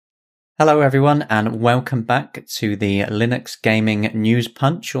Hello everyone and welcome back to the Linux Gaming News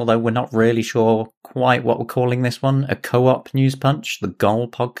Punch, although we're not really sure quite what we're calling this one, a co-op news punch, the Goal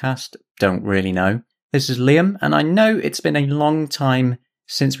podcast, don't really know. This is Liam and I know it's been a long time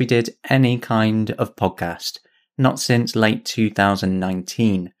since we did any kind of podcast, not since late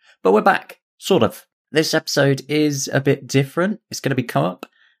 2019, but we're back, sort of. This episode is a bit different, it's going to be co-op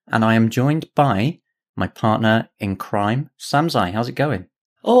and I am joined by my partner in crime, Samzai. How's it going?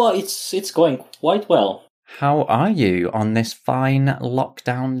 Oh, it's going quite well. How are you on this fine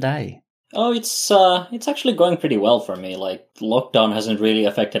lockdown day? Oh, it's actually going pretty well for me. Like, lockdown hasn't really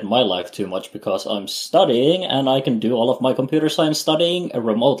affected my life too much because I'm studying and I can do all of my computer science studying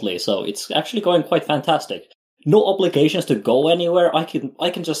remotely, so it's actually going quite fantastic. No obligations to go anywhere. I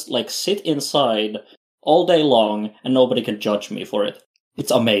can just like sit inside all day long and nobody can judge me for it. It's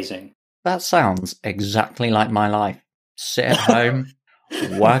amazing. That sounds exactly like my life. Sit at home.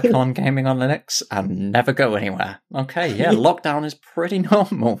 Work on Gaming on Linux and never go anywhere. Okay, yeah, lockdown is pretty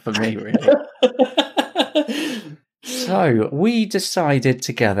normal for me, really. So, we decided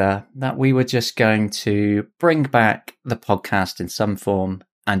together that we were just going to bring back the podcast in some form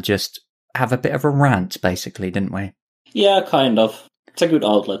and just have a bit of a rant, basically, didn't we? Yeah, kind of. It's a good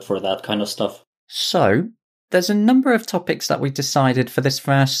outlet for that kind of stuff. So, there's a number of topics that we decided for this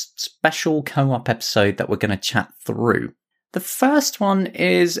first special co-op episode that we're going to chat through. The first one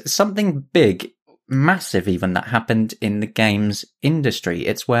is something big, massive even, that happened in the games industry.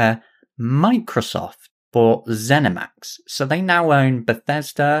 It's where Microsoft bought ZeniMax. So they now own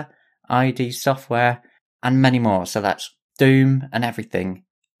Bethesda, ID Software, and many more. So that's Doom and everything.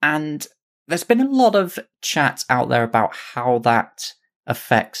 And there's been a lot of chat out there about how that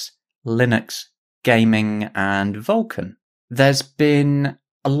affects Linux, gaming, and Vulkan. There's been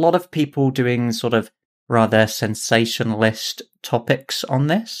a lot of people doing sort of rather sensationalist topics on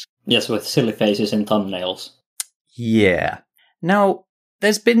this. Yes, with silly faces in thumbnails. Yeah. Now,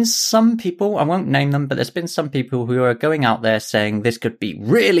 there's been some people, I won't name them, but there's been some people who are going out there saying this could be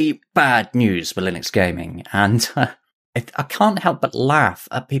really bad news for Linux gaming. And I can't help but laugh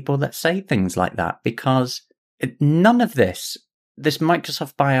at people that say things like that because none of this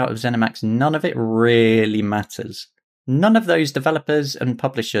Microsoft buyout of ZeniMax, none of it really matters. None of those developers and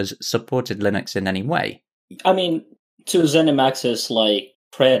publishers supported Linux in any way. I mean, to ZeniMax's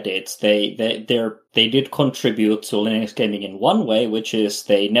credits, they did contribute to Linux gaming in one way, which is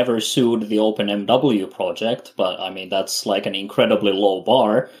they never sued the OpenMW project. But I mean, that's like an incredibly low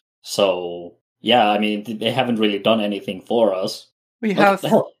bar. So yeah, I mean, they haven't really done anything for us.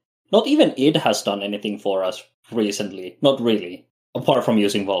 Not even id has done anything for us recently. Not really, apart from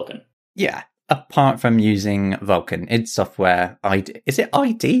using Vulkan. Yeah. Apart from using Vulkan, id Software, ID. Is it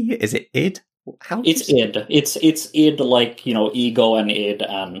ID? Is it id? It's id. It's id, like, you know, ego and id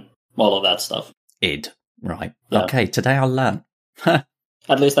and all of that stuff. Id, right? Yeah. Okay, today I'll learn. At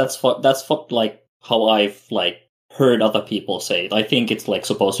least that's what like how I've like heard other people say it. I think it's like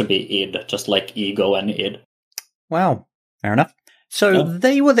supposed to be id, just like ego and id. Well, fair enough. So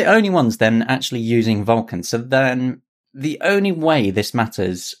They were the only ones then actually using Vulkan. So then, the only way this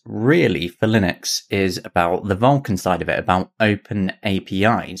matters really for Linux is about the Vulkan side of it, about open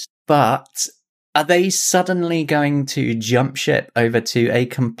APIs. But are they suddenly going to jump ship over to a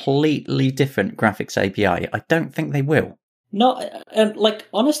completely different graphics API? I don't think they will. No, and like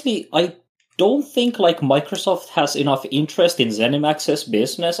honestly, I don't think like Microsoft has enough interest in ZeniMax's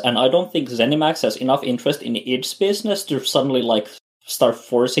business, and I don't think ZeniMax has enough interest in its business to suddenly like start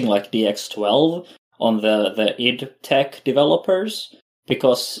forcing like DX12 on the id Tech developers,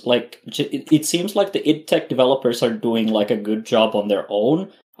 because like it seems like the id Tech developers are doing like a good job on their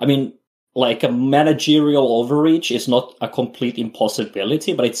own. I mean, like a managerial overreach is not a complete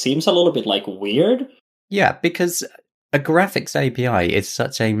impossibility, but it seems a little bit like weird. Yeah, because a graphics API is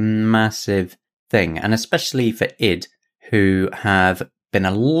such a massive thing, and especially for id, who have been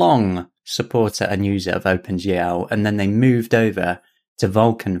a long supporter and user of OpenGL, and then they moved over to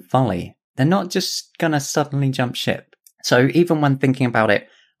Vulkan fully. They're not just going to suddenly jump ship. So even when thinking about it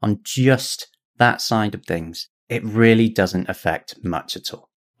on just that side of things, it really doesn't affect much at all.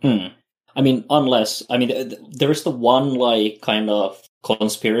 I mean, there's the one like kind of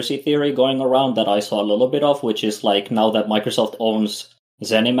conspiracy theory going around that I saw a little bit of, which is like now that Microsoft owns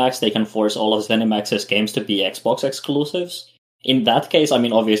ZeniMax, they can force all of ZeniMax's games to be Xbox exclusives. In that case, I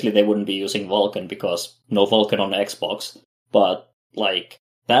mean, obviously they wouldn't be using Vulkan because no Vulkan on Xbox. But like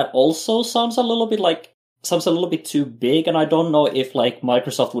that also sounds a little bit too big, and I don't know if like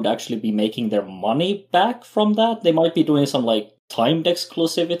Microsoft would actually be making their money back from that. They might be doing some like timed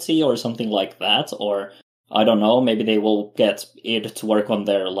exclusivity or something like that, or I don't know, maybe they will get id to work on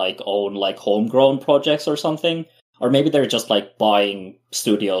their like own like homegrown projects or something. Or maybe they're just like buying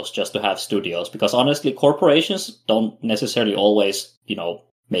studios just to have studios, because honestly, corporations don't necessarily always,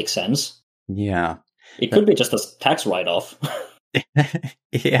 make sense. Yeah. It could be just a tax write-off.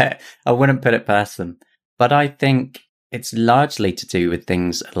 Yeah, I wouldn't put it past them. But I think it's largely to do with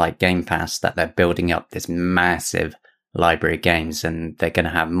things like Game Pass, that they're building up this massive library of games, and they're going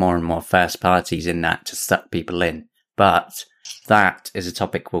to have more and more first parties in that to suck people in. But that is a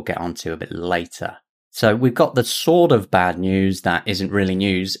topic we'll get onto a bit later. So we've got the sort of bad news that isn't really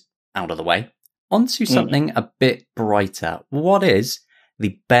news out of the way. Onto something a bit brighter. What is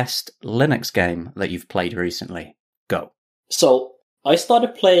the best Linux game that you've played recently? Go. So I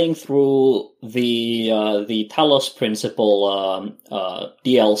started playing through the Talos Principle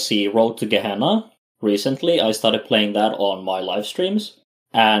DLC Road to Gehenna recently. I started playing that on my live streams,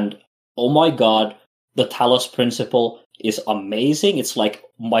 and oh my god, the Talos Principle is amazing. It's like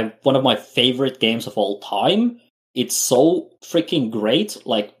one of my favorite games of all time. It's so freaking great.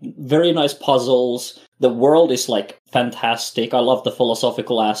 Like, very nice puzzles. The world is like fantastic. I love the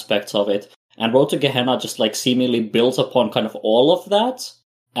philosophical aspects of it. And Road to Gehenna just like seemingly builds upon kind of all of that.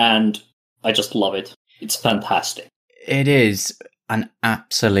 And I just love it. It's fantastic. It is an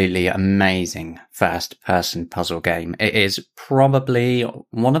absolutely amazing first-person puzzle game. It is probably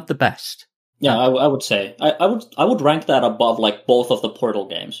one of the best. Yeah, I would say. I would rank that above like both of the Portal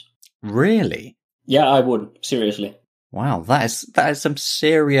games. Really? Yeah, I would. Seriously. Wow, that is some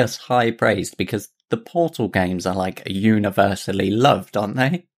serious high praise, because the Portal games are like universally loved, aren't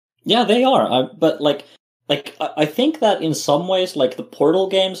they? Yeah, they are. But I think that in some ways, like the Portal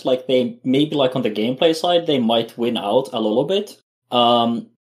games, like they maybe like on the gameplay side, they might win out a little bit.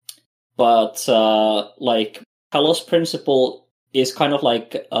 But like Talos Principle is kind of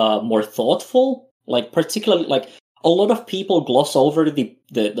like more thoughtful. Like particularly, like a lot of people gloss over the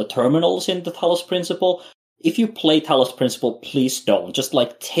terminals in the Talos Principle. If you play Talos Principle, please don't. Just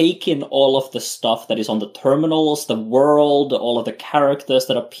like take in all of the stuff that is on the terminals, the world, all of the characters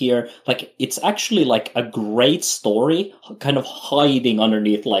that appear. Like, it's actually like a great story, kind of hiding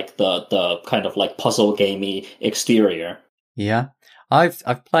underneath like the kind of like puzzle gamey exterior. Yeah, I've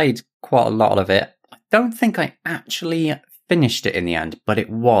played quite a lot of it. I don't think I actually finished it in the end, but it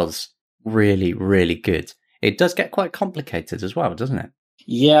was really, really good. It does get quite complicated as well, doesn't it?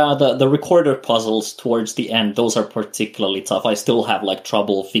 Yeah, the recorder puzzles towards the end, those are particularly tough. I still have like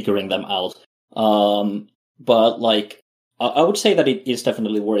trouble figuring them out. But like, I would say that it is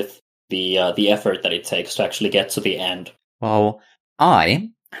definitely worth the effort that it takes to actually get to the end. Well,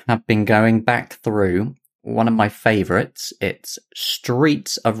 I have been going back through one of my favorites. It's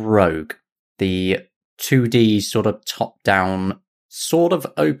Streets of Rogue, the 2D sort of top-down, sort of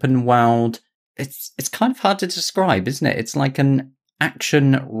open world. It's kind of hard to describe, isn't it? It's like an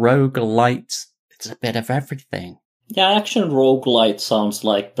action roguelite. It's a bit of everything. Yeah, action roguelite sounds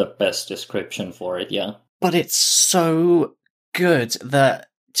like the best description for it, yeah. But it's so good that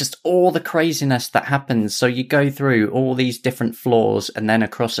just all the craziness that happens. So you go through all these different floors and then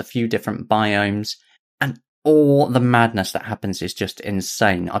across a few different biomes, and all the madness that happens is just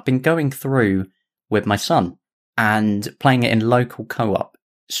insane. I've been going through with my son and playing it in local co-op.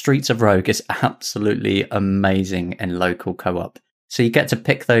 Streets of Rogue is absolutely amazing in local co-op. So you get to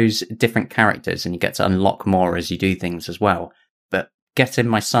pick those different characters and you get to unlock more as you do things as well. But getting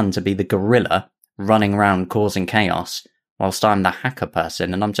my son to be the gorilla running around causing chaos whilst I'm the hacker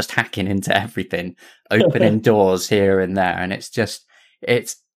person and I'm just hacking into everything, opening doors here and there. And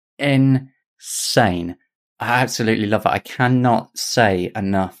it's insane. I absolutely love it. I cannot say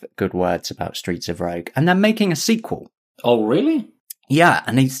enough good words about Streets of Rogue. And they're making a sequel. Oh, really? Yeah,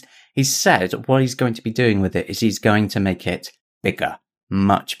 and he's said what he's going to be doing with it is he's going to make it bigger,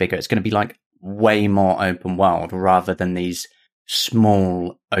 much bigger. It's going to be like way more open world rather than these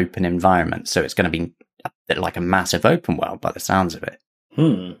small open environments. So it's going to be a bit like a massive open world by the sounds of it.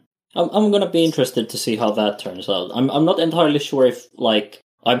 I'm going to be interested to see how that turns out. I'm not entirely sure if like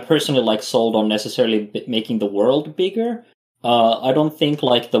I'm personally like sold on necessarily making the world bigger. I don't think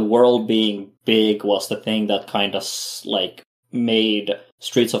like the world being big was the thing that kind of like made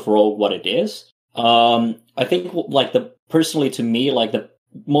Streets of Rogue what it is. I think like personally to me, like the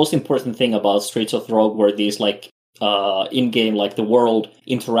most important thing about Streets of Rogue were these like in-game like the world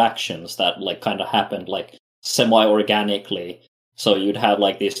interactions that like kind of happened like semi-organically. So you'd have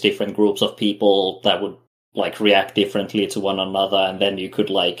like these different groups of people that would like react differently to one another, and then you could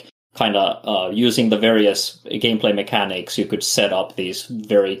like kind of using the various gameplay mechanics, you could set up these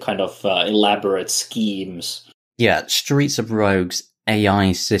very kind of elaborate schemes. Yeah, Streets of Rogue's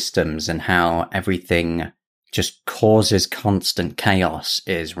AI systems and how everything just causes constant chaos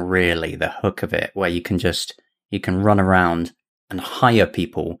is really the hook of it, where you can run around and hire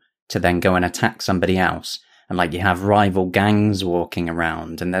people to then go and attack somebody else. And like you have rival gangs walking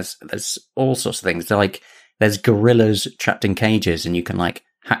around, and there's all sorts of things. Like there's gorillas trapped in cages, and you can like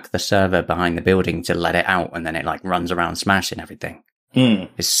hack the server behind the building to let it out, and then it like runs around smashing everything.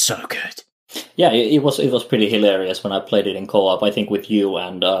 It's so good. Yeah, it was pretty hilarious when I played it in co-op. I think with you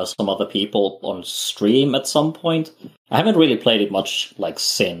and some other people on stream at some point. I haven't really played it much like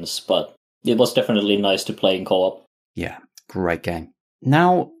since, but it was definitely nice to play in co-op. Yeah, great game.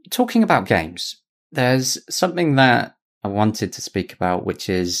 Now, talking about games, there's something that I wanted to speak about, which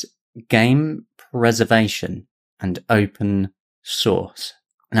is game preservation and open source.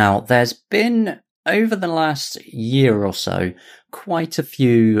 Now, there's been, over the last year or so, quite a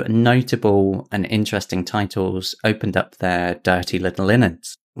few notable and interesting titles opened up their dirty little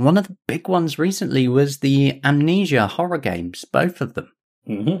innards. One of the big ones recently was the Amnesia horror games, both of them.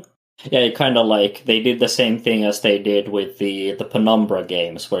 Mm-hmm. Yeah, it kind of like they did the same thing as they did with the Penumbra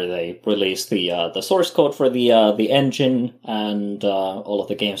games, where they released the source code for the engine and all of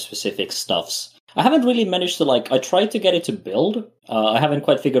the game specific stuffs. I haven't really managed to I tried to get it to build. I haven't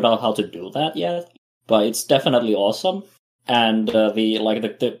quite figured out how to do that yet, but it's definitely awesome. And the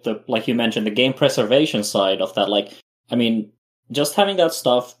like you mentioned, the game preservation side of that, just having that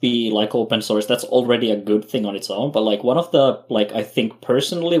stuff be like open source, that's already a good thing on its own. But like one of the I think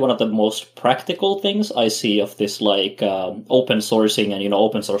personally one of the most practical things I see of this open sourcing and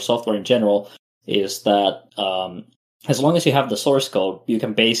open source software in general is that as long as you have the source code, you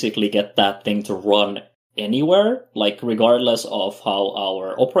can basically get that thing to run anywhere, regardless of how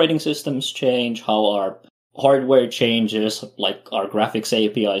our operating systems change, how our hardware changes, our graphics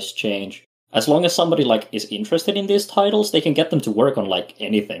APIs change. As long as somebody is interested in these titles, they can get them to work on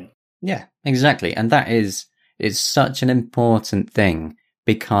anything. Yeah, exactly. And that is such an important thing,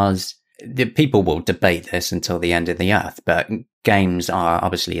 because the people will debate this until the end of the earth, but games are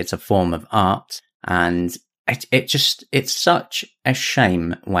obviously, it's a form of art, and it's such a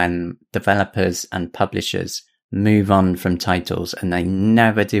shame when developers and publishers move on from titles and they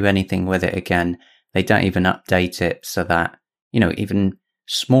never do anything with it again. They don't even update it so that, even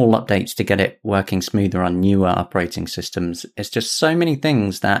small updates to get it working smoother on newer operating systems. It's just so many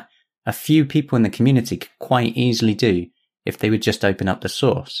things that a few people in the community could quite easily do if they would just open up the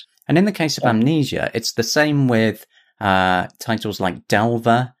source. And in the case of Amnesia, it's the same with titles like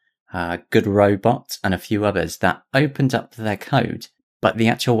Delver, Good Robot, and a few others that opened up their code. But the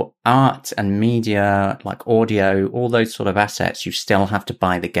actual art and media, like audio, all those sort of assets, you still have to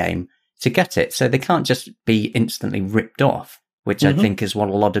buy the game to get it. So they can't just be instantly ripped off, which I think is what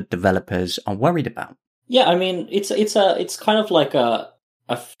a lot of developers are worried about. Yeah, I mean, it's kind of like a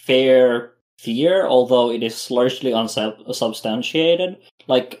fair fear, although it is largely unsubstantiated.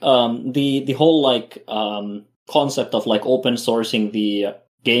 The whole concept of open sourcing the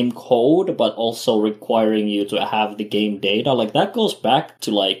game code, but also requiring you to have the game data, that goes back to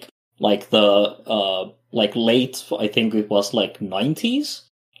the late, I think it was 90s.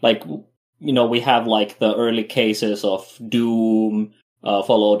 We have the early cases of Doom,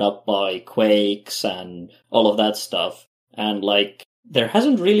 followed up by Quakes and all of that stuff. And there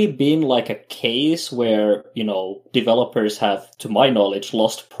hasn't really been a case where, developers have, to my knowledge,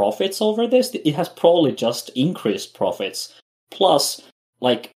 lost profits over this. It has probably just increased profits. Plus,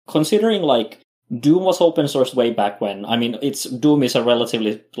 considering Doom was open source way back when. I mean, Doom is a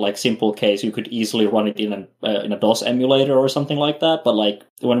relatively simple case. You could easily run it in a DOS emulator or something like that. But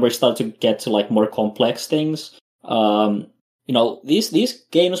when we start to get to more complex things, these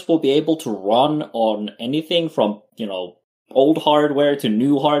games will be able to run on anything from old hardware to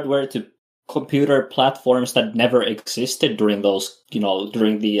new hardware to computer platforms that never existed during those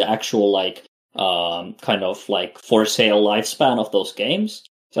during the actual kind of for sale lifespan of those games.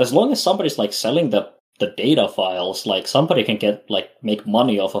 So as long as somebody's selling the data files, somebody can get make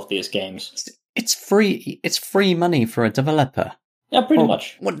money off of these games. It's free money for a developer. Yeah, pretty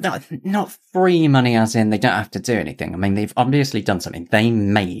much. Well, not free money as in they don't have to do anything. I mean, they've obviously done something. They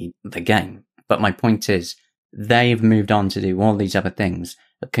made the game. But my point is, they've moved on to do all these other things.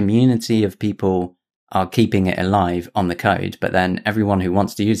 A community of people are keeping it alive on the code, but then everyone who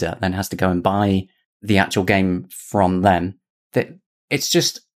wants to use it then has to go and buy the actual game from them. It's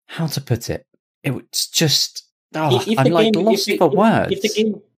just, how to put it? It's just, I'm lost for words.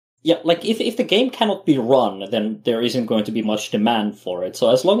 If the game cannot be run, then there isn't going to be much demand for it.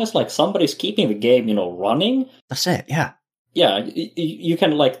 So as long as somebody's keeping the game, running, that's it. Yeah. Yeah, you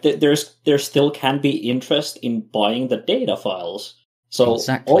can there still can be interest in buying the data files. So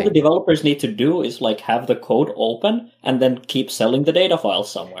Exactly. all the developers need to do is like have the code open and then keep selling the data files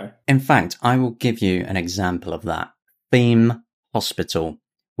somewhere. In fact, I will give you an example of that. Theme Hospital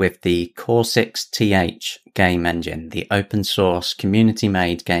with the Core 6TH game engine, the open source community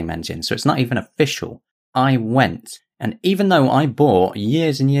made game engine. So it's not even official. I went, and even though I bought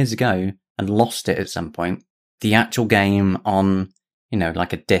years and years ago and lost it at some point, the actual game on,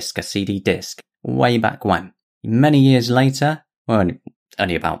 like a disc, a CD disc, way back when, many years later, well,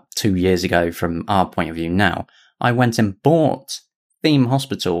 only about 2 years ago from our point of view now, I went and bought Theme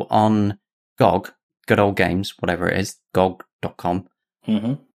Hospital on GOG, Good Old Games, whatever it is, GOG.com.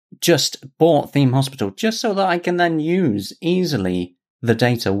 Mm-hmm. Just bought Theme Hospital just so that I can then use easily the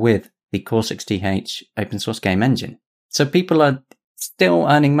data with the Core 6TH open source game engine. So people are still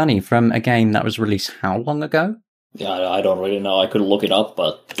earning money from a game that was released how long ago? Yeah, I don't really know. I could look it up,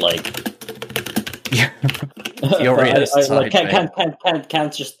 but like... Furious. I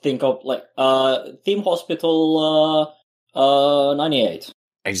can't just think of like Theme Hospital 98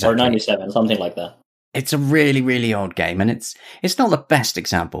 exactly. or 97, something like that. It's a really, really old game, and it's not the best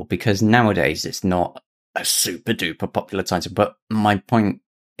example because nowadays it's not a super duper popular title. But my point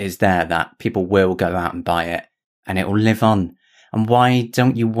is there that people will go out and buy it, and it will live on. And why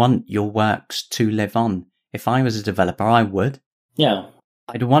don't you want your works to live on? If I was a developer, I would. Yeah.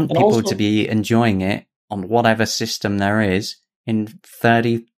 I'd want people to be enjoying it on whatever system there is in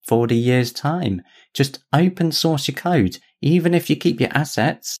 30, 40 years' time. Just open source your code. Even if you keep your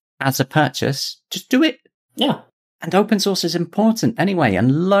assets as a purchase, just do it. Yeah. And open source is important anyway.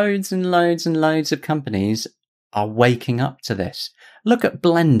 And loads and loads and loads of companies are waking up to this. Look at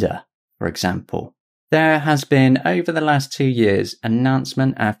Blender, for example. There has been, over the last 2 years,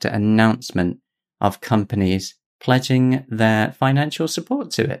 announcement after announcement of companies pledging their financial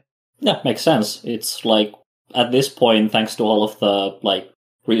support to it. Yeah, makes sense. It's like, at this point, thanks to all of the like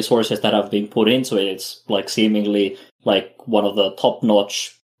resources that have been put into it, it's like seemingly like one of the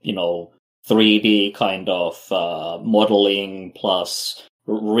top-notch, 3D kind of modeling plus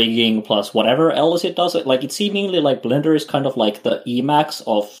rigging plus whatever else it does. Like, it's seemingly like Blender is kind of like the Emacs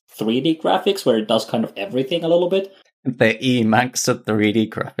of 3D graphics, where it does kind of everything a little bit. The Emacs of 3D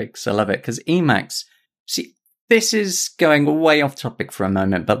graphics. I love it, because Emacs... See, this is going way off topic for a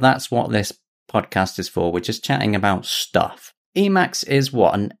moment, but that's what this podcast is for. We're just chatting about stuff. Emacs is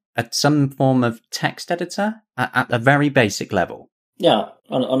what? Some form of text editor at a very basic level. Yeah,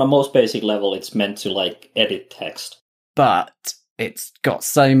 on a most basic level, it's meant to like edit text. But it's got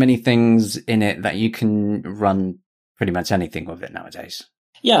so many things in it that you can run pretty much anything with it nowadays.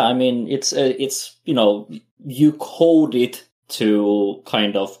 Yeah, I mean, it's you code it to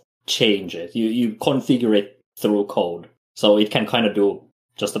kind of change it. You configure it through code, so it can kind of do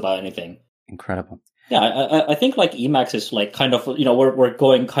just about anything. Incredible. Yeah, I think like Emacs is like kind of, we're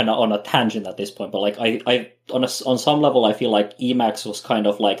going kind of on a tangent at this point, but like I on some level I feel like Emacs was kind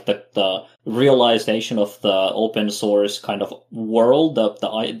of like the realization of the open source kind of world,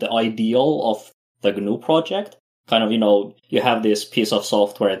 the ideal of the GNU project. Kind of, you have this piece of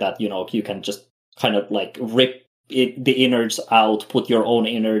software that you can just kind of like rip the innards out, put your own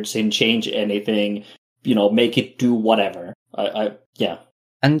innards in, change anything, make it do whatever. Yeah.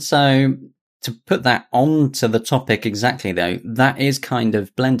 And so, to put that onto the topic exactly though, that is kind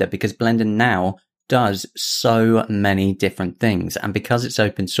of Blender, because Blender now does so many different things. And because it's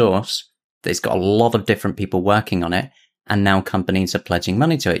open source, it's got a lot of different people working on it. And now companies are pledging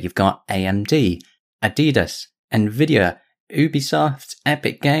money to it. You've got AMD, Adidas, Nvidia, Ubisoft,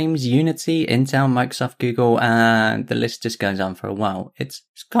 Epic Games, Unity, Intel, Microsoft, Google, and the list just goes on for a while. It's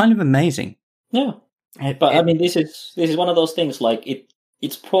kind of amazing. Yeah. But I mean, this is one of those things, like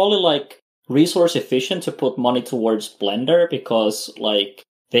it's probably like resource efficient to put money towards Blender, because like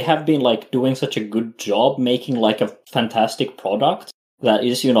they have been like doing such a good job making like a fantastic product that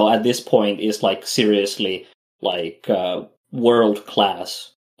is, at this point is like seriously like world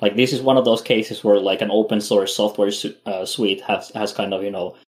class. Like, this is one of those cases where like an open source software suite has kind of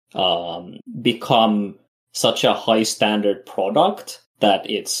become such a high standard product that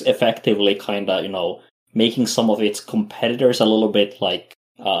it's effectively kind of making some of its competitors a little bit like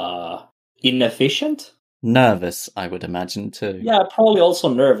inefficient. Nervous, I would imagine too. Yeah, probably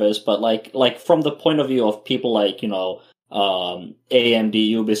also nervous, but like from the point of view of people like AMD,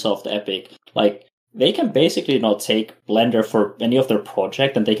 Ubisoft, Epic, like they can basically not take Blender for any of their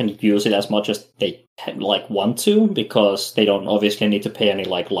project, and they can use it as much as they like want to, because they don't obviously need to pay any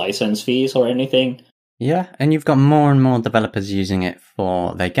like license fees or anything. Yeah, and you've got more and more developers using it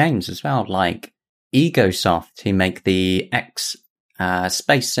for their games as well, like Egosoft, who make the X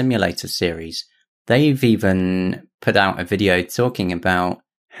Space Simulator series. They've even put out a video talking about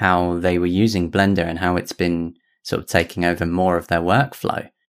how they were using Blender and how it's been sort of taking over more of their workflow.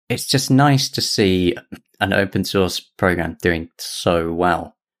 It's just nice to see an open source program doing so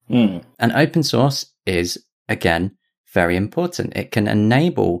well. And open source is, again, very important. It can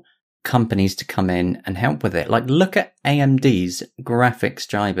enable companies to come in and help with it. Like, look at AMD's graphics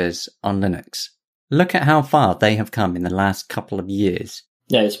drivers on Linux. Look at how far they have come in the last couple of years.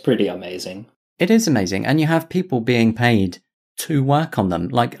 Yeah, it's pretty amazing. It is amazing. And you have people being paid to work on them.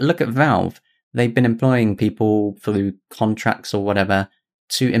 Like, look at Valve. They've been employing people through contracts or whatever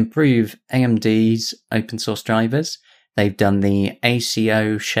to improve AMD's open source drivers. They've done the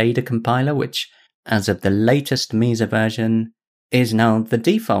ACO shader compiler, which, as of the latest Mesa version, is now the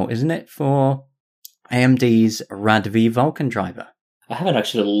default, isn't it, for AMD's RADV Vulkan driver? I haven't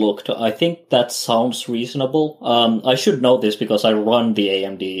actually looked. I think that sounds reasonable. I should know this because I run the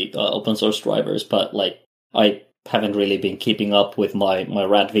AMD open source drivers, but like I haven't really been keeping up with my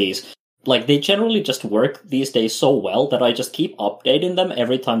RADVs. Like, they generally just work these days so well that I just keep updating them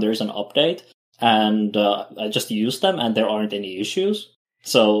every time there is an update, and I just use them, and there aren't any issues.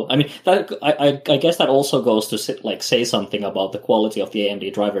 So, I mean, that, I guess that also goes to say something about the quality of the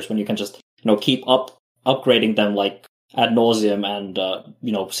AMD drivers when you can just keep upgrading them like ad nauseum,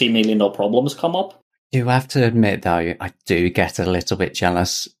 and seemingly no problems come up. You have to admit, though, I do get a little bit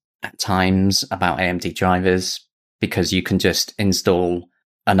jealous at times about AMD drivers, because you can just install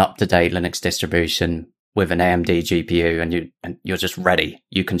an up-to-date Linux distribution with an AMD GPU and you're just ready.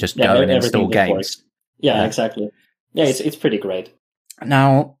 You can just go and install games. Yeah, exactly. Yeah, it's pretty great.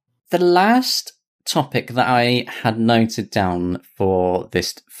 Now, the last topic that I had noted down for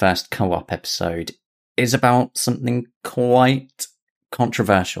this first co-op episode is about something quite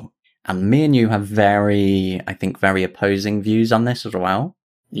controversial. And me and you have very opposing views on this as well.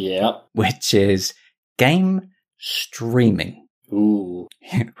 Yeah. Which is game streaming. Ooh.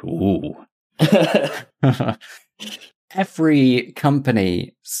 Ooh. Every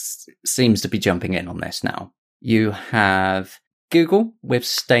company seems to be jumping in on this now. You have Google with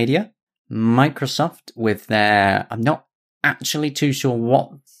Stadia, Microsoft with their, I'm not actually too sure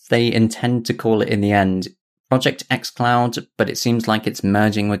what they intend to call it in the end, Project xCloud, but it seems like it's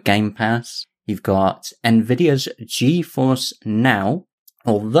merging with Game Pass. You've got Nvidia's GeForce Now,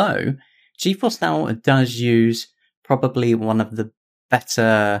 although GeForce Now does use probably one of the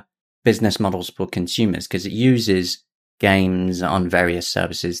better business models for consumers, because it uses games on various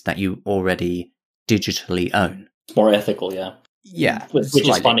services that you already digitally own. It's more ethical, yeah. Yeah. Which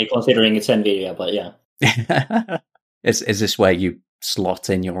is funny considering it's Nvidia, but yeah. Is this where you slot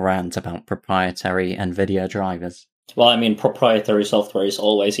in your rant about proprietary Nvidia drivers? Well, I mean, proprietary software is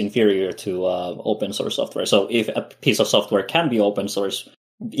always inferior to open source software. So if a piece of software can be open source,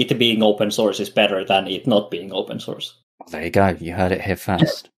 it being open source is better than it not being open source. Well, there you go. You heard it here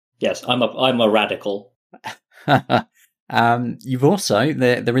first. Yes, I'm a radical. You've also,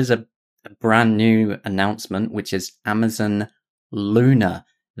 there is a brand new announcement, which is Amazon Luna.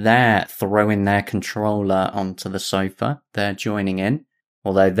 They're throwing their controller onto the sofa. They're joining in,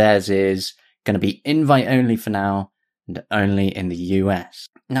 although theirs is going to be invite only for now and only in the US.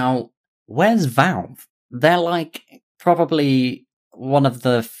 Now, where's Valve? They're like probably one of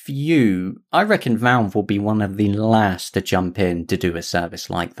the few. I reckon Valve will be one of the last to jump in to do a service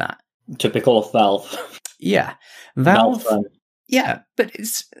like that. Typical of Valve. Yeah. Valve. Yeah, but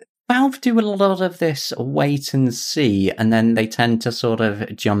Valve do a lot of this wait and see, and then they tend to sort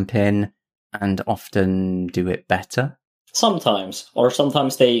of jump in and often do it better. Sometimes. Or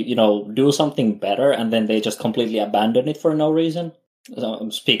sometimes they, do something better and then they just completely abandon it for no reason.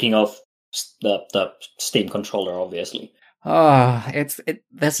 Speaking of the Steam controller, obviously. Oh,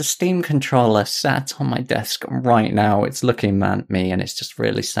 there's a Steam controller sat on my desk right now. It's looking at me and it's just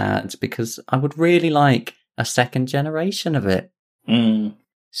really sad because I would really like a second generation of it.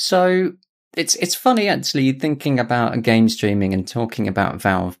 So it's funny actually thinking about game streaming and talking about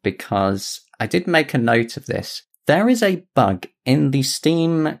Valve, because I did make a note of this. There is a bug in the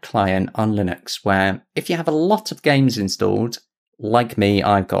Steam client on Linux where if you have a lot of games installed, like me,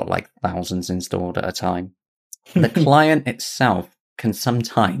 I've got like thousands installed at a time. The client itself can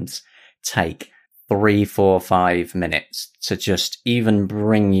sometimes take 3, 4, 5 minutes to just even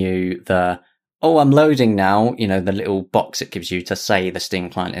bring you I'm loading now, the little box it gives you to say the Steam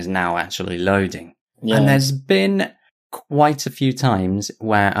client is now actually loading. Yeah. And there's been quite a few times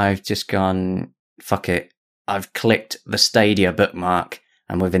where I've just gone, fuck it. I've clicked the Stadia bookmark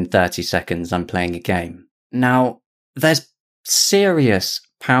and within 30 seconds I'm playing a game. Now, there's serious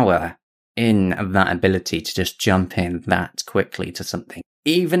power in that ability to just jump in that quickly to something.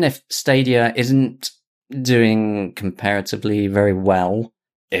 Even if Stadia isn't doing comparatively very well,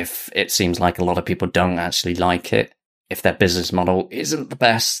 if it seems like a lot of people don't actually like it, if their business model isn't the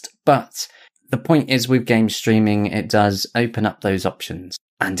best. But the point is, with game streaming, it does open up those options,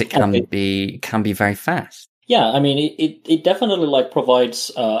 and it can be very fast. Yeah, I mean, it definitely like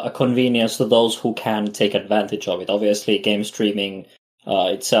provides a convenience to those who can take advantage of it. Obviously, game streaming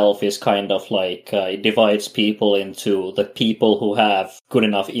itself is kind of like it divides people into the people who have good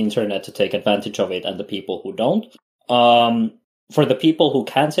enough internet to take advantage of it and the people who don't. For the people who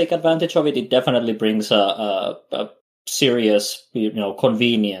can take advantage of it, it definitely brings a serious,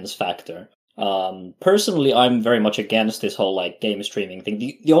 convenience factor. Personally, I'm very much against this whole like game streaming thing.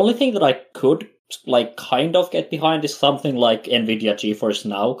 The only thing that I could like kind of get behind is something like NVIDIA GeForce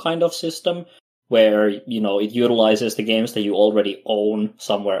Now kind of system, where, it utilizes the games that you already own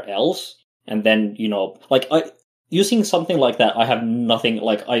somewhere else. And then, using something like that, I have nothing,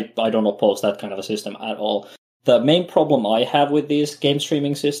 like, I don't oppose that kind of a system at all. The main problem I have with these game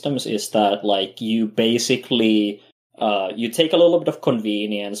streaming systems is that, like, you basically, you take a little bit of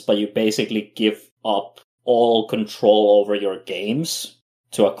convenience, but you basically give up all control over your games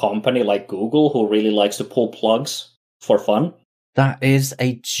to a company like Google, who really likes to pull plugs for fun. That is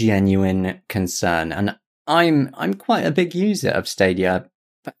a genuine concern, and I'm quite a big user of Stadia,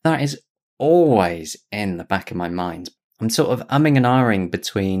 but that is always in the back of my mind. I'm sort of umming and ahhing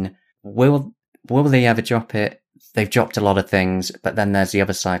between will they ever drop it? They've dropped a lot of things, but then there's the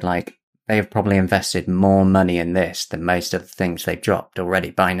other side, like, they have probably invested more money in this than most of the things they've dropped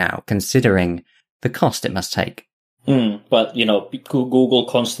already by now, considering the cost it must take. But, Google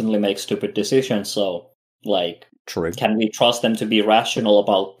constantly makes stupid decisions, so, like, true. Can we trust them to be rational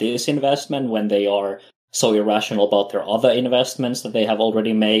about this investment when they are so irrational about their other investments that they have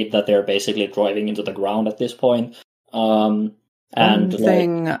already made, that they're basically driving into the ground at this point? One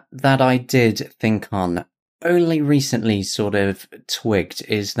thing that I did think on, only recently sort of twigged,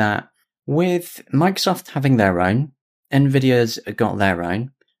 is that with Microsoft having their own, Nvidia's got their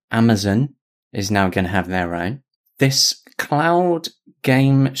own, Amazon is now going to have their own, this cloud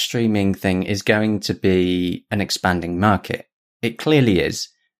game streaming thing is going to be an expanding market. It clearly is.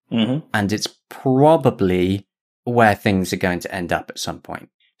 Mm-hmm. And it's probably where things are going to end up at some point.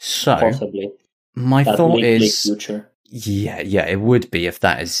 So, possibly. My thought is, future. Yeah, it would be if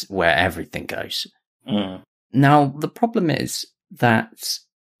that is where everything goes. Mm. Now, the problem is that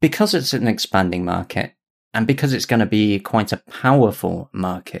because it's an expanding market, and because it's going to be quite a powerful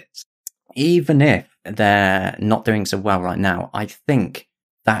market, even if they're not doing so well right now, I think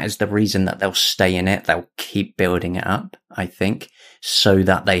that is the reason that they'll stay in it. They'll keep building it up, I think, so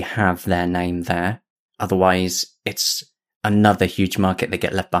that they have their name there. Otherwise, it's another huge market they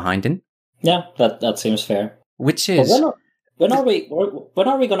get left behind in. Yeah, that seems fair. Which is... When are we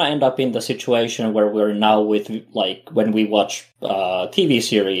going to end up in the situation where we're now with, like, when we watch TV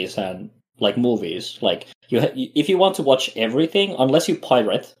series and, like, movies? Like, if you want to watch everything, unless you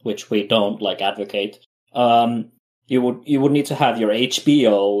pirate, which we don't, like, advocate, you would need to have your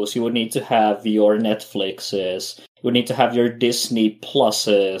HBOs, you would need to have your Netflixes, you would need to have your Disney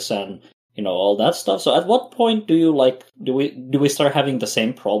Pluses, and, all that stuff. So at what point do we start having the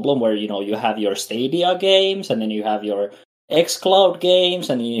same problem where, you have your Stadia games, and then you have your xCloud games,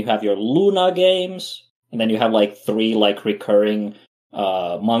 and then you have your Luna games, and then you have, like, 3, like, recurring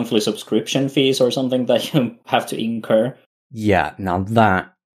monthly subscription fees or something that you have to incur? Yeah, now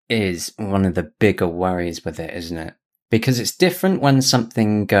that is one of the bigger worries with it, isn't it? Because it's different when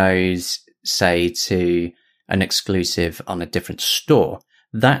something goes, say, to an exclusive on a different store.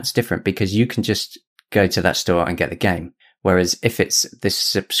 That's different because you can just go to that store and get the game. Whereas if it's this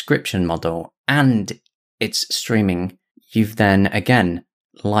subscription model and it's streaming, you've then, again,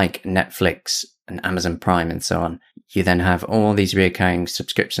 like Netflix and Amazon Prime and so on, you then have all these recurring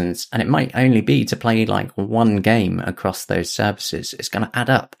subscriptions, and it might only be to play like one game across those services. It's going to add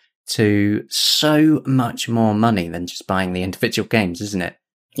up to so much more money than just buying the individual games, isn't it?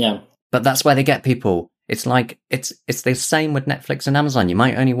 Yeah. But that's where they get people. It's like, it's the same with Netflix and Amazon. You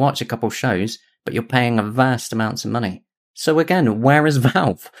might only watch a couple shows, but you're paying a vast amounts of money. So again, where is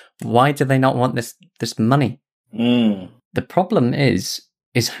Valve? Why do they not want this money? The problem is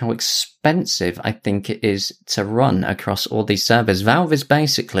how expensive I think it is to run across all these servers. Valve is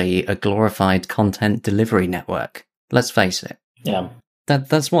basically a glorified content delivery network. Let's face it. Yeah.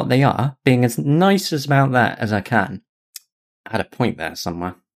 That's what they are. Being as nice about that as I can. I had a point there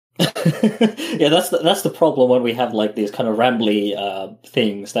somewhere. Yeah, that's the problem when we have, like, these kind of rambly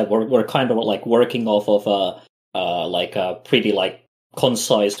things that we're kind of, like, working off of a pretty, like,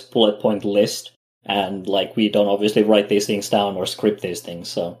 concise bullet point list. And, like, we don't obviously write these things down or script these things,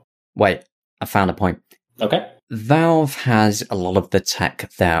 so... Wait, I found a point. Okay. Valve has a lot of the tech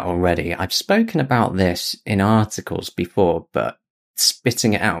there already. I've spoken about this in articles before, but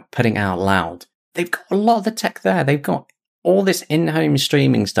spitting it out, putting it out loud, they've got a lot of the tech there. They've got all this in-home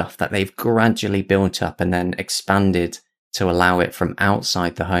streaming stuff that they've gradually built up and then expanded to allow it from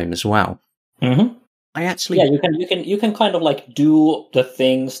outside the home as well. Mm-hmm. I actually, yeah, you can kind of like do the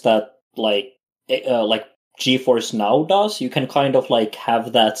things that like GeForce Now does. You can kind of like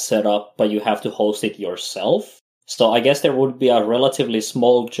have that set up, but you have to host it yourself. So I guess there would be a relatively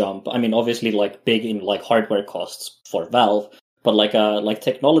small jump. I mean, obviously, like big in like hardware costs for Valve, but like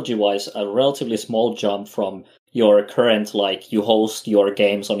technology wise, a relatively small jump from your current like you host your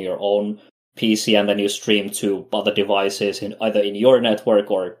games on your own PC and then you stream to other devices in either in your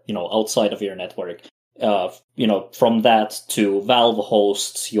network or outside of your network. From that to Valve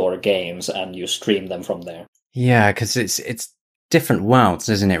hosts your games and you stream them from there. Yeah, because it's different worlds,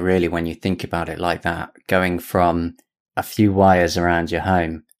 isn't it, really, when you think about it like that? Going from a few wires around your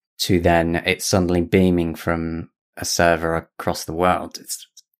home to then it's suddenly beaming from a server across the world.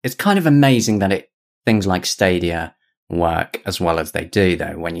 It's kind of amazing that things like Stadia work as well as they do,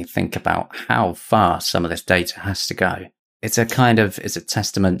 though, when you think about how far some of this data has to go. It's a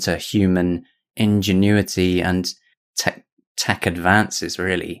testament to human ingenuity and tech advances,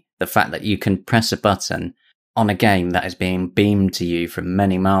 really. The fact that you can press a button on a game that is being beamed to you from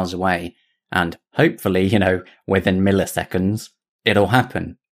many miles away and hopefully, within milliseconds, it'll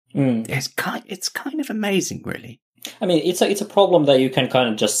happen. It's kind of amazing, really. I mean, it's a problem that you can kind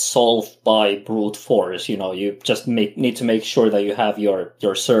of just solve by brute force. You just need to make sure that you have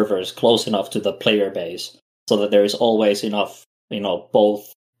your servers close enough to the player base so that there is always enough,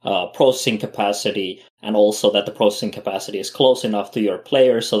 both processing capacity and also that the processing capacity is close enough to your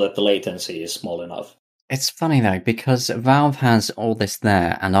players so that the latency is small enough. It's funny though, because Valve has all this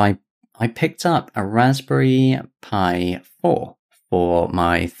there, and I picked up a Raspberry Pi 4 for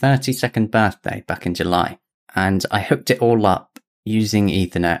my 32nd birthday back in July, and I hooked it all up using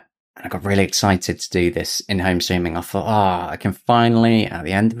Ethernet. I got really excited to do this in-home streaming. I thought, I can finally, at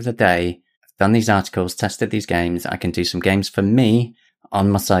the end of the day, I've done these articles, tested these games, I can do some games for me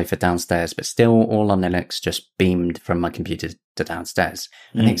on my sofa downstairs, but still all on Linux, just beamed from my computer to downstairs.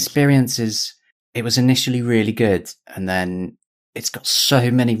 And the experience it was initially really good, and then it's got so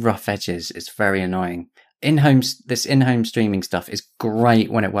many rough edges, it's very annoying. This in-home streaming stuff is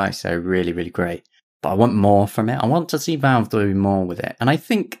great when it works, though, really, really great. But I want more from it. I want to see Valve do more with it. And I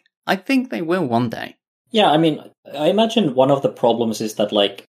think they will one day. Yeah, I mean, I imagine one of the problems is that,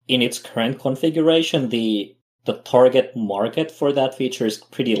 like, in its current configuration, the target market for that feature is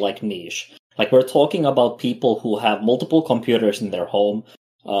pretty, like, niche. Like, we're talking about people who have multiple computers in their home,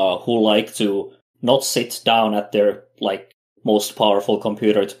 who like to not sit down at their, like, most powerful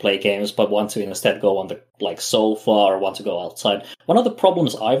computer to play games, but want to instead go on the, like, sofa or want to go outside. One of the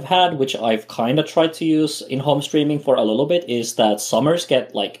problems I've had, which I've kind of tried to use in home streaming for a little bit, is that summers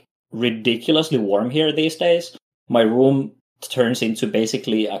get, like, ridiculously warm here these days. My room turns into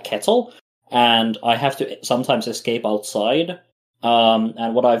basically a kettle, and I have to sometimes escape outside.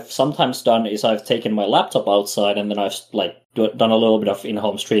 And what I've sometimes done is I've taken my laptop outside, and then I've like done a little bit of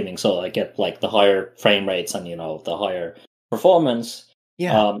in-home streaming, so I get like the higher frame rates and the higher performance.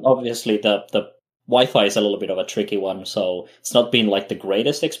 Yeah. Obviously, the Wi-Fi is a little bit of a tricky one, so it's not been like the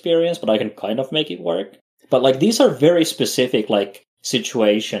greatest experience, but I can kind of make it work. But like these are very specific like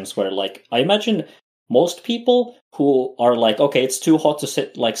situations where like I imagine most people who are like, okay, it's too hot to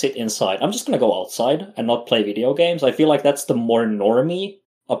sit inside, I'm just going to go outside and not play video games. I feel like that's the more normie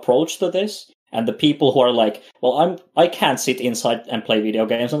approach to this. And the people who are like, well, I can't sit inside and play video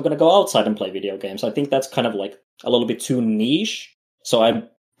games, I'm going to go outside and play video games. I think that's kind of like a little bit too niche. So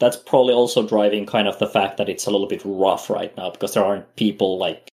that's probably also driving kind of the fact that it's a little bit rough right now, because there aren't people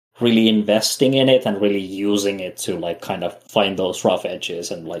like really investing in it and really using it to like kind of find those rough edges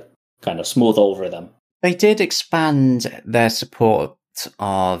and like kind of smooth over them. They did expand their support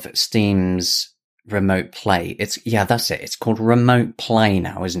of Steam's Remote Play. That's it. It's called Remote Play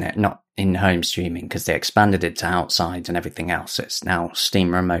now, isn't it? Not in-home streaming, because they expanded it to outside and everything else. It's now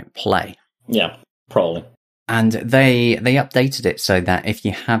Steam Remote Play. Yeah, probably. And they updated it so that if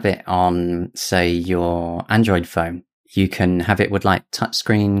you have it on, say, your Android phone, you can have it with like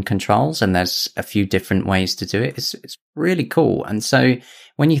touchscreen controls, and there's a few different ways to do it. It's really cool. And so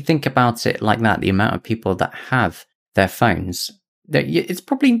when you think about it like that, the amount of people that have their phones, there's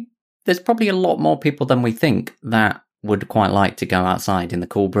probably a lot more people than we think that would quite like to go outside in the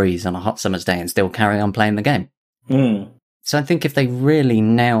cool breeze on a hot summer's day and still carry on playing the game. So I think if they really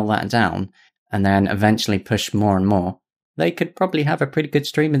nail that down and then eventually push more and more, they could probably have a pretty good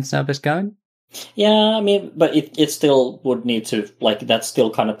streaming service going. Yeah, I mean, but it still would need to, like, that's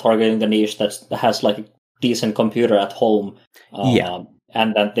still kind of targeting the niche that has, like, a decent computer at home. Yeah.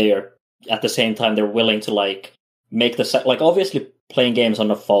 And that they're, at the same time, they're willing to, like, make like, obviously, playing games on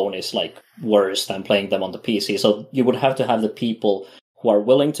the phone is, like, worse than playing them on the PC. So you would have to have the people who are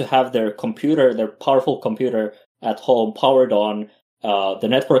willing to have their computer, their powerful computer at home powered on. The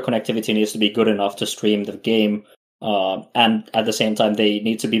network connectivity needs to be good enough to stream the game. And at the same time, they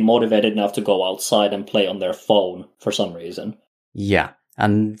need to be motivated enough to go outside and play on their phone for some reason. Yeah.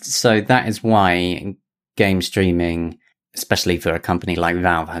 And so that is why game streaming, especially for a company like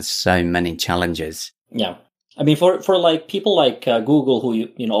Valve, has so many challenges. Yeah. I mean, for like people like Google who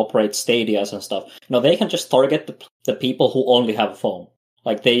operate Stadias and stuff, they can just target the people who only have a phone.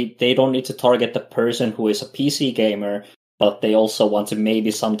 Like they don't need to target the person who is a PC gamer, but they also want to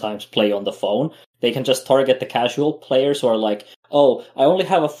maybe sometimes play on the phone. They can just target the casual players who are like, oh, I only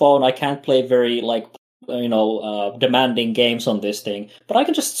have a phone, I can't play very like demanding games on this thing, but I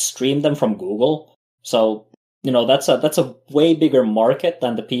can just stream them from Google. So that's a way bigger market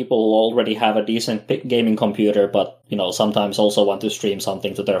than the people who already have a decent gaming computer, but sometimes also want to stream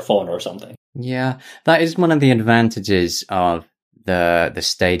something to their phone or something. Yeah, that is one of the advantages of the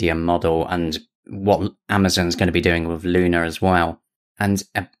Stadia model and what Amazon's going to be doing with Luna as well. And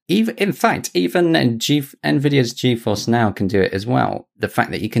even NVIDIA's GeForce Now can do it as well. The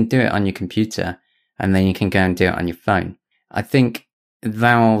fact that you can do it on your computer and then you can go and do it on your phone. I think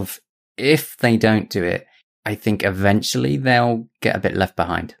Valve, if they don't do it, I think eventually they'll get a bit left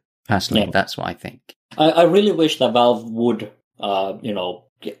behind. Personally, That's what I think. I really wish that Valve would,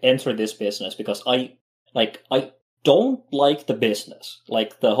 enter this business, because I don't like the business.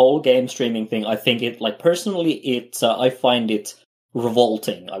 Like the whole game streaming thing, I think it, like personally, I find it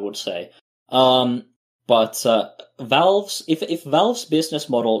revolting, I would say. But if Valve's business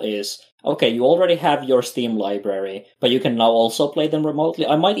model is, okay, you already have your Steam library, but you can now also play them remotely,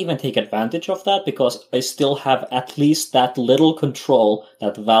 I might even take advantage of that, because I still have at least that little control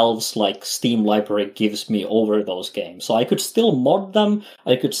that Valve's like Steam library gives me over those games. So I could still mod them,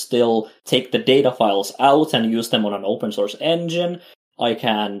 I could still take the data files out and use them on an open source engine, I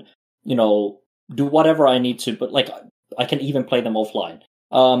can, do whatever I need to, but like, I can even play them offline.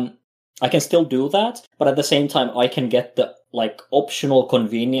 I can still do that, but at the same time, I can get the like optional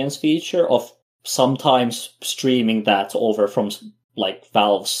convenience feature of sometimes streaming that over from like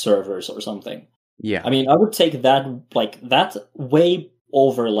Valve's servers or something. Yeah. I mean, I would take that way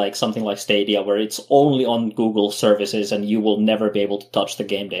over like something like Stadia, where it's only on Google services and you will never be able to touch the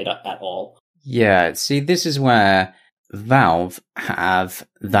game data at all. Yeah. See, this is where Valve have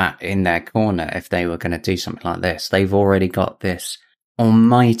that in their corner. If they were going to do something like this, they've already got this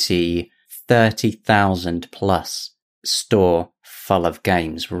almighty 30,000 plus store full of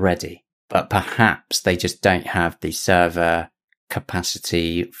games ready, but perhaps they just don't have the server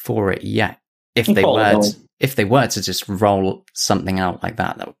capacity for it yet. If they were to just roll something out like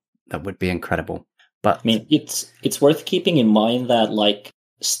that would be incredible. But I mean, it's worth keeping in mind that like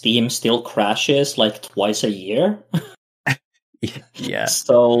Steam still crashes like twice a year. Yeah.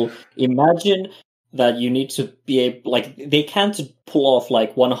 So imagine that you need to be able, like, they can't pull off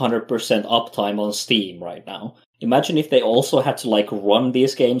like 100% uptime on Steam right now. Imagine if they also had to like run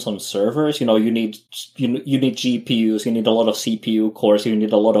these games on servers. You need GPUs, you need a lot of CPU cores, you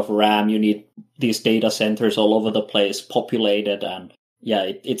need a lot of RAM, you need these data centers all over the place populated, and yeah,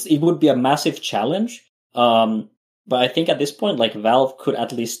 it would be a massive challenge. But I think at this point, like Valve could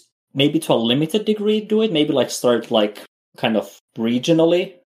at least maybe to a limited degree do it. Maybe like start like kind of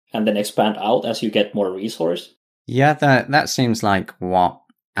regionally and then expand out as you get more resource. Yeah, that seems like what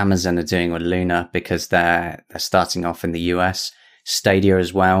Amazon are doing with Luna, because they're starting off in the US. Stadia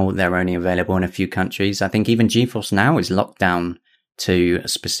as well, they're only available in a few countries. I think even GeForce Now is locked down to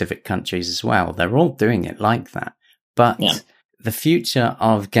specific countries as well. They're all doing it like that. But the future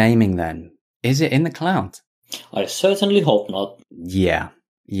of gaming then, is it in the cloud? I certainly hope not. Yeah,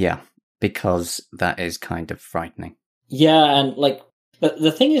 because that is kind of frightening. Yeah, and like,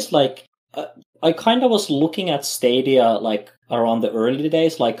 the thing is, like, I kind of was looking at Stadia, like, around the early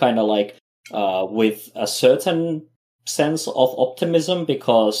days, like, kind of like, with a certain sense of optimism,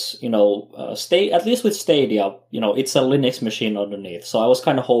 because, at least with Stadia, it's a Linux machine underneath. So I was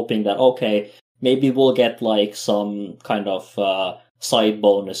kind of hoping that, okay, maybe we'll get, like, some kind of side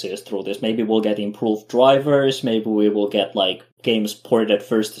bonuses through this. Maybe we'll get improved drivers. Maybe we will get, like, games ported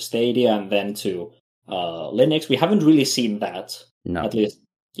first to Stadia and then to Linux. We haven't really seen that. No. At least,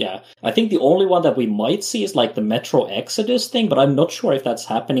 yeah. I think the only one that we might see is like the Metro Exodus thing, but I'm not sure if that's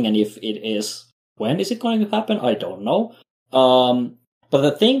happening, and if it is, when is it going to happen? I don't know. But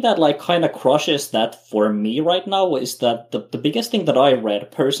the thing that like kind of crushes that for me right now is that the biggest thing that I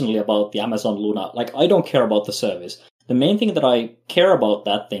read personally about the Amazon Luna, like I don't care about the service. The main thing that I care about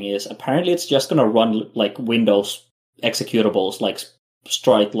that thing is apparently it's just going to run like Windows executables like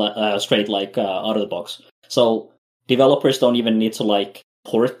straight like out of the box. So developers don't even need to like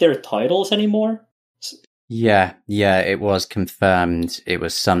port their titles anymore. Yeah, it was confirmed. It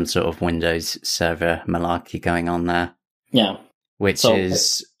was some sort of Windows server malarkey going on there. Yeah. Which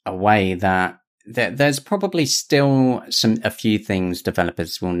is a way that there's probably still a few things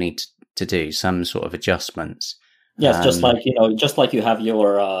developers will need to do, some sort of adjustments. Yes, just like you have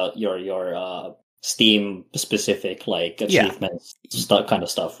your Steam specific like achievements kind of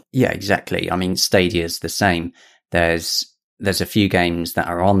stuff. Yeah, exactly. I mean, Stadia's the same. There's a few games that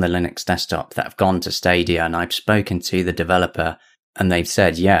are on the Linux desktop that have gone to Stadia, and I've spoken to the developer, and they've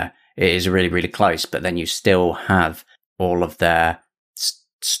said, yeah, it is really, really close, but then you still have all of their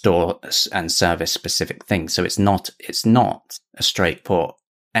store and service specific things. So it's not a straight port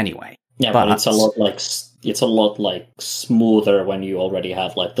anyway. Yeah, but it's a lot like smoother when you already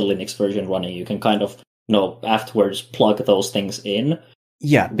have like the Linux version running. You can kind of afterwards plug those things in.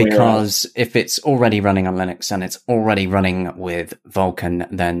 Yeah, because if it's already running on Linux and it's already running with Vulkan,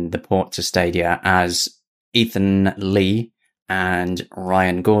 then the port to Stadia, as Ethan Lee and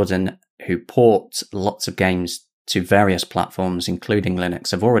Ryan Gordon, who port lots of games to various platforms, including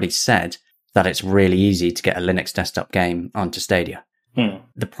Linux, have already said that it's really easy to get a Linux desktop game onto Stadia.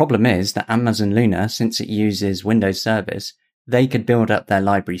 The problem is that Amazon Luna, since it uses Windows servers, they could build up their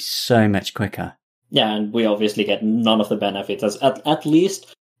library so much quicker. Yeah, and we obviously get none of the benefits. At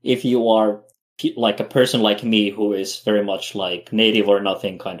least if you are like a person like me who is very much like native or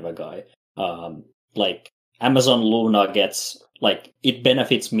nothing kind of a guy, like Amazon Luna gets like it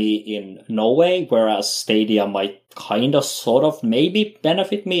benefits me in no way, whereas Stadia might kind of sort of maybe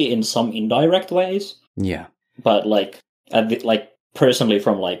benefit me in some indirect ways. Yeah, but like personally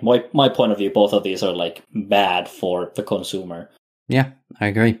from like my point of view, both of these are like bad for the consumer. Yeah, I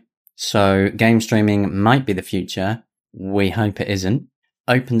agree. So game streaming might be the future. We hope it isn't.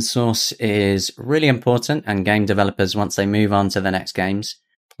 Open source is really important, and game developers, once they move on to the next games,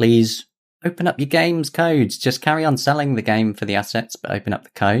 please open up your game's codes. Just carry on selling the game for the assets, but open up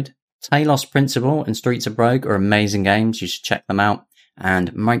the code. Talos Principle and Streets of Rogue are amazing games. You should check them out.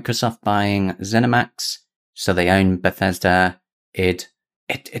 And Microsoft buying ZeniMax, so they own Bethesda, id.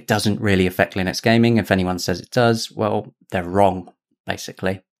 It doesn't really affect Linux gaming. If anyone says it does, well, they're wrong,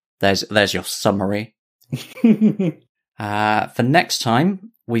 basically. There's your summary. For next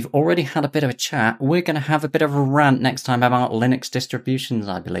time, we've already had a bit of a chat. We're going to have a bit of a rant next time about Linux distributions,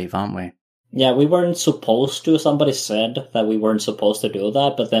 I believe, aren't we? Yeah, we weren't supposed to. Somebody said that we weren't supposed to do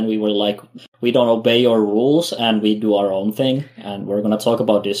that, but then we were like, we don't obey your rules and we do our own thing. And we're going to talk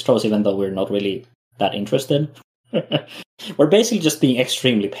about distros even though we're not really that interested. We're basically just being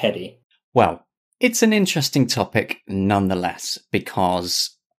extremely petty. Well, it's an interesting topic nonetheless,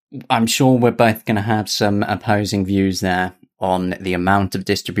 because I'm sure we're both going to have some opposing views there on the amount of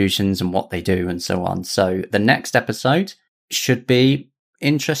distributions and what they do and so on. So the next episode should be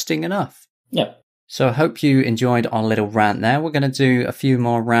interesting enough. Yeah. So I hope you enjoyed our little rant there. We're going to do a few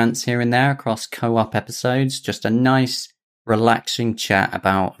more rants here and there across co-op episodes. Just a nice, relaxing chat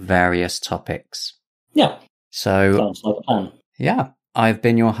about various topics. Yeah. So, sounds like fun. Yeah, I've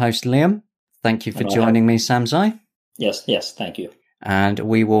been your host, Liam. Thank you for joining me, Samzai. Yes, thank you. And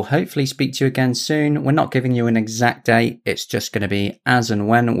we will hopefully speak to you again soon. We're not giving you an exact date. It's just going to be as and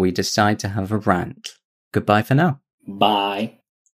when we decide to have a rant. Goodbye for now. Bye.